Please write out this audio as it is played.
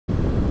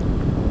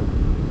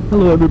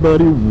Hello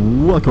everybody,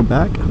 welcome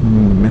back.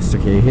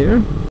 Mr.K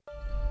here.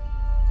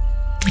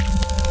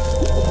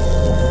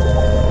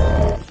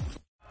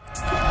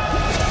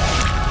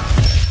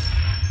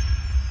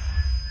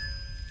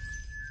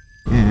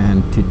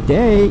 And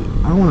today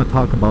I want to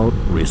talk about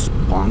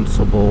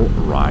responsible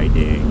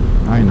riding.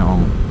 I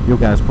know, you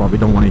guys probably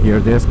don't want to hear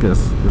this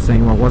because you're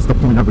saying, well, what's the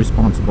point of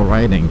responsible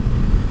riding?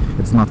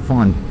 It's not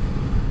fun.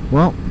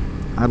 Well,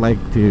 I like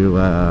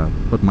to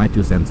put my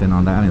 2 cents in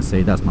on that and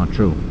say that's not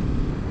true.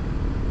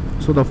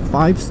 So the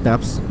 5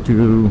 steps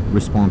to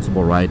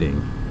responsible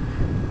riding.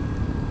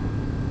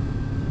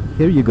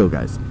 Here you go,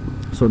 guys.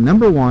 So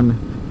number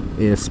 1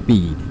 is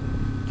speed.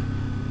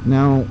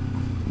 Now,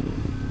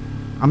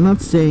 I'm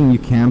not saying you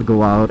can't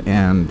go out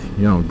and,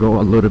 you know, go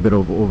a little bit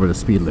over the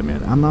speed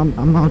limit. I'm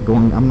not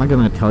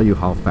going to tell you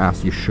how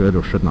fast you should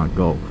or should not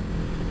go.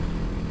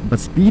 But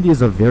speed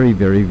is a very,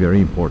 very, very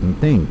important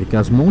thing,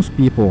 because most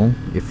people,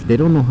 if they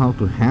don't know how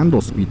to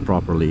handle speed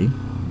properly,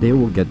 they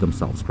will get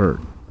themselves hurt.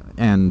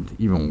 And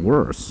even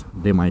worse,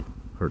 they might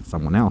hurt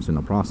someone else in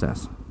the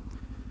process.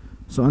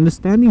 So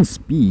understanding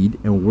speed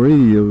and where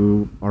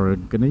you are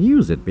going to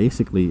use it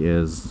basically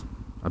is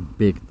a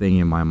big thing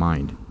in my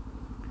mind.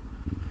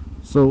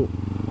 So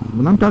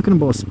when I'm talking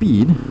about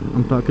speed,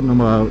 I'm talking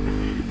about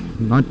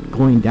not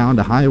going down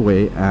the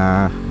highway.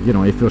 You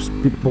know, if your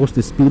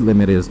posted speed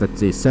limit is, let's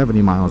say,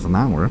 70 miles an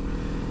hour,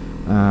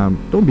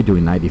 don't be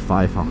doing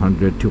 95,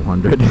 100,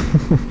 200.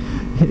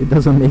 It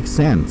doesn't make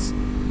sense.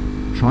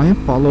 Try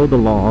and follow the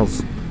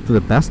laws to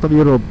the best of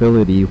your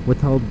ability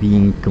without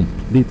being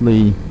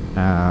completely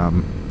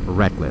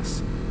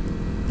reckless.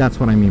 That's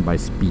what I mean by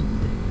speed.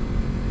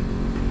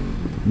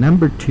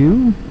 Number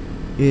 2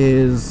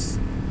 is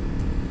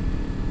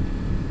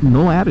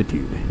no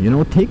attitude. You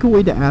know, take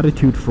away the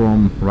attitude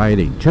from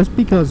riding. Just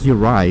because you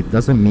ride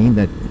doesn't mean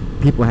that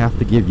people have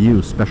to give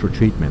you special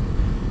treatment.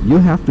 You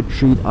have to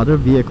treat other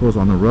vehicles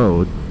on the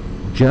road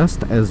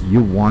just as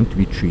you want to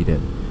be treated.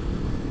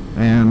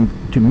 And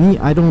to me,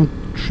 I don't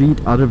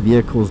treat other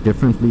vehicles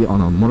differently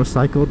on a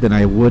motorcycle than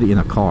I would in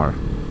a car.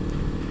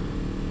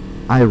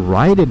 I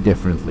ride it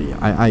differently.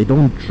 I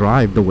don't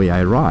drive the way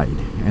I ride,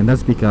 and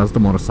that's because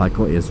the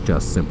motorcycle is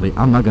just simply,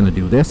 I'm not going to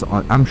do this.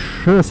 I'm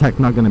sure as heck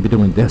not going to be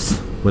doing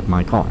this with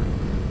my car.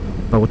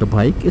 But with the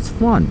bike, it's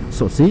fun.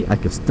 So see, I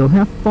can still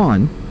have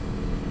fun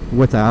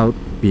without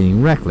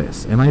being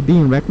reckless. Am I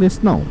being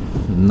reckless? No.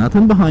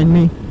 Nothing behind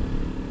me,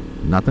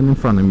 nothing in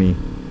front of me.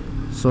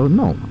 So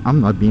no, I'm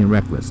not being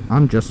reckless.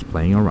 I'm just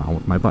playing around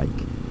with my bike.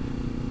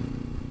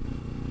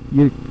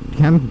 You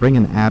can't bring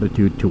an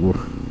attitude to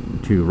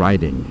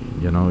riding.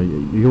 You know,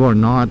 you are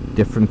not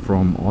different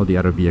from all the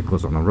other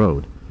vehicles on the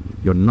road.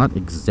 You're not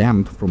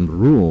exempt from the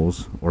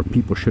rules, or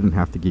people shouldn't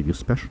have to give you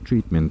special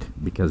treatment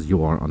because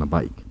you are on a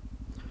bike.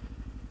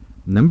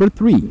 Number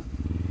 3.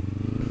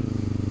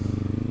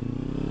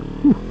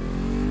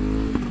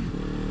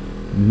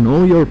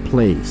 Know your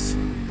place.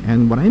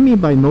 And what I mean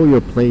by know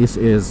your place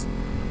is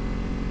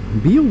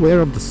be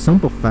aware of the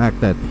simple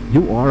fact that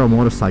you are a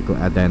motorcycle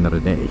at the end of the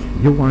day.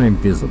 You are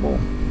invisible.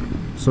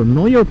 So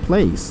know your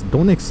place.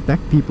 Don't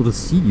expect people to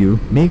see you.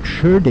 Make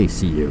sure they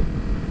see you.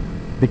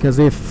 Because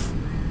if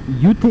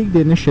you take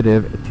the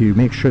initiative to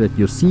make sure that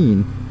you're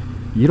seen,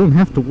 you don't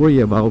have to worry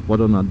about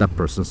whether or not that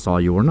person saw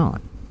you or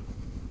not.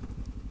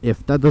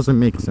 If that doesn't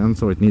make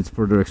sense or it needs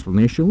further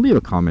explanation, leave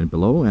a comment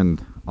below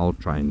and I'll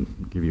try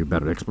and give you a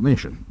better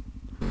explanation.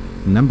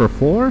 Number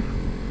 4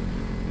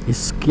 is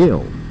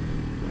skill.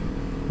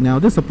 Now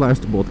this applies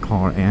to both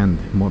car and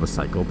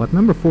motorcycle, but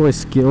number 4 is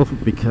skill,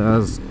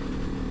 because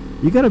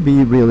you gotta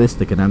be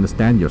realistic and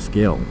understand your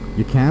skill.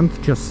 You can't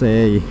just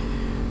say,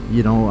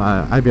 you know,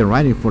 I've been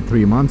riding for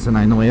 3 months and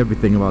I know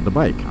everything about the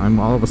bike. I'm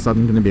all of a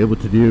sudden going to be able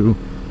to do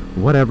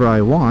whatever I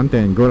want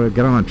and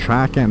get on a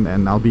track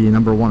and I'll be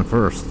number 1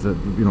 first.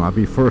 You know, I'll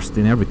be first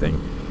in everything.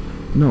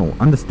 No,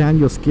 understand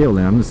your skill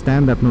and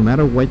understand that no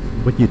matter what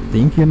you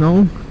think you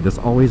know, there's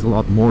always a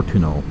lot more to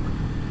know.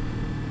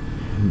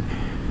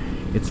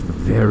 It's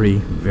very,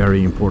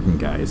 very important,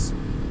 guys.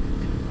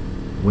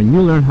 When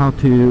you learn how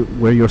to,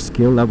 where your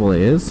skill level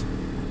is,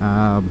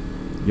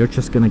 you're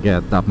just gonna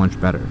get that much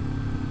better.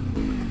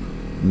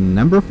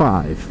 Number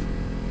 5,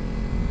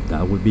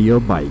 that would be your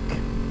bike.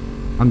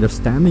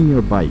 Understanding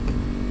your bike,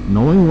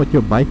 knowing what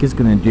your bike is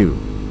gonna do.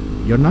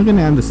 You're not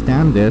gonna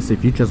understand this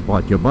if you just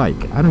bought your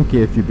bike. I don't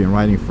care if you've been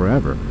riding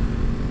forever.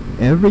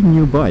 Every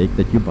new bike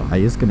that you buy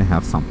is gonna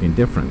have something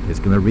different. It's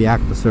gonna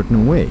react a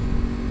certain way.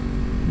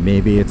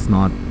 Maybe it's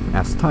not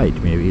as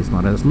tight, maybe it's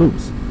not as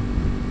loose.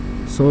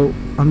 So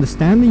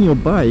understanding your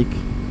bike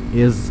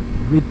is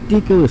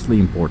ridiculously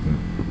important.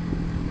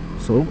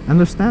 So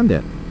understand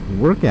it,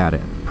 work at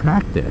it,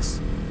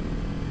 practice.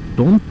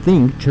 Don't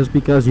think just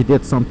because you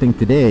did something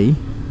today,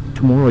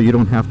 tomorrow you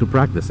don't have to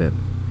practice it.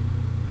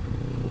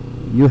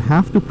 You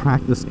have to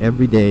practice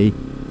every day,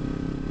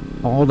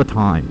 all the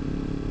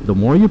time. The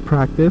more you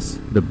practice,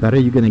 the better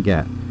you're gonna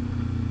get.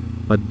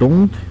 But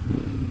don't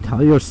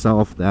tell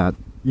yourself that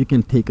you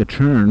can take a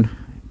turn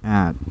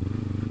at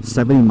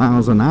 70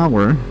 miles an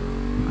hour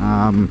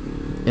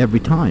every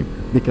time.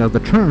 because the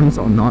turns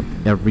are not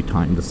every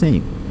time the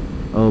same.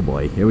 Oh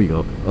boy, here we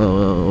go.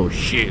 Oh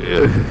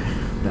shit,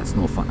 that's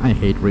no fun. I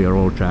hate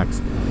railroad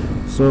tracks.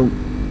 So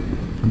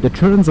the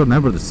turns are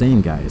never the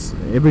same, guys.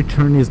 Every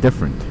turn is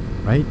different,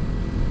 right?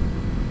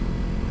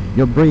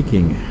 Your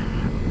braking,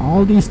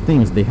 all these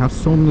things, they have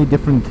so many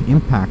different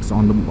impacts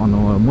on a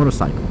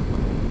motorcycle.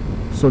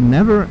 So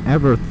never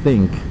ever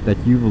think that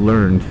you've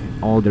learned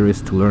all there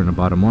is to learn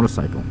about a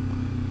motorcycle.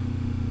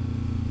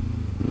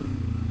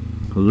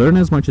 Learn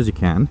as much as you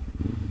can,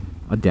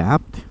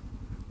 adapt,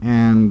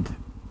 and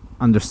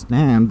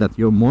understand that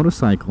your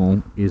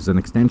motorcycle is an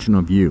extension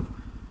of you.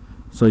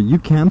 So you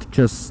can't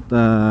just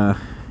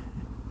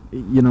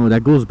you know,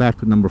 that goes back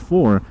to number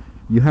 4.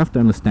 You have to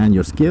understand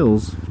your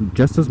skills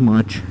just as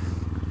much.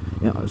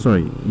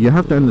 You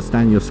have to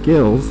understand your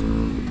skills,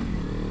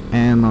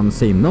 and on the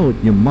same note,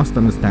 you must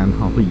understand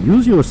how to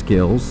use your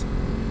skills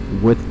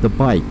with the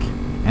bike.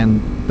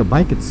 And the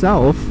bike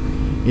itself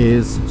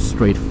is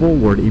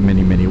straightforward in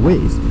many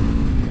ways.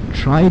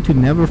 Try to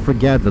never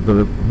forget that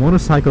the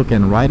motorcycle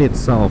can ride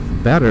itself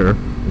better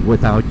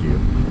without you.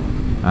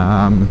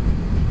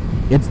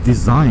 It's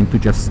designed to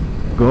just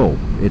go.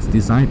 It's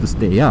designed to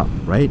stay up,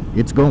 right?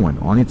 It's going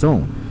on its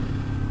own.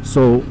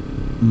 So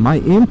my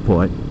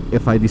input,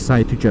 if I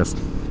decide to just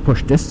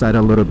push this side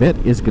a little bit,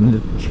 is going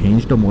to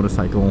change the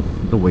motorcycle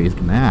the way it's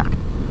going to act.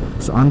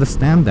 So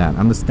understand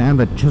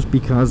that just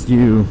because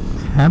you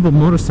have a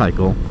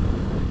motorcycle,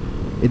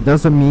 it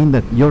doesn't mean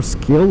that your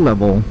skill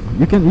level,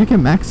 you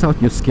can max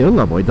out your skill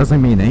level. It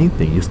doesn't mean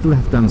anything. You still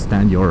have to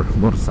understand your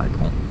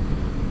motorcycle.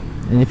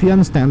 And if you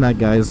understand that,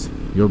 guys,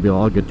 you'll be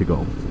all good to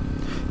go.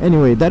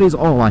 Anyway, that is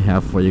all I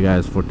have for you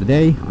guys for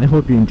today. I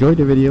hope you enjoyed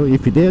the video.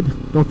 If you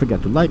did, don't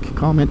forget to like,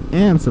 comment,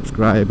 and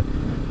subscribe.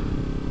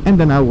 And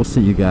then I will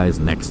see you guys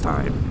next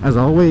time. As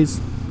always,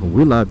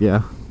 we love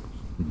ya.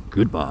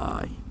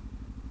 Goodbye.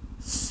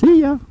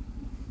 See ya.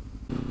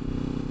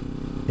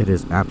 It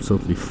is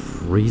absolutely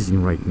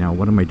freezing right now.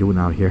 What am I doing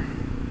out here?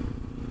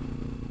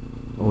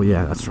 Oh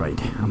yeah, that's right.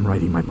 I'm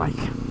riding my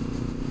bike.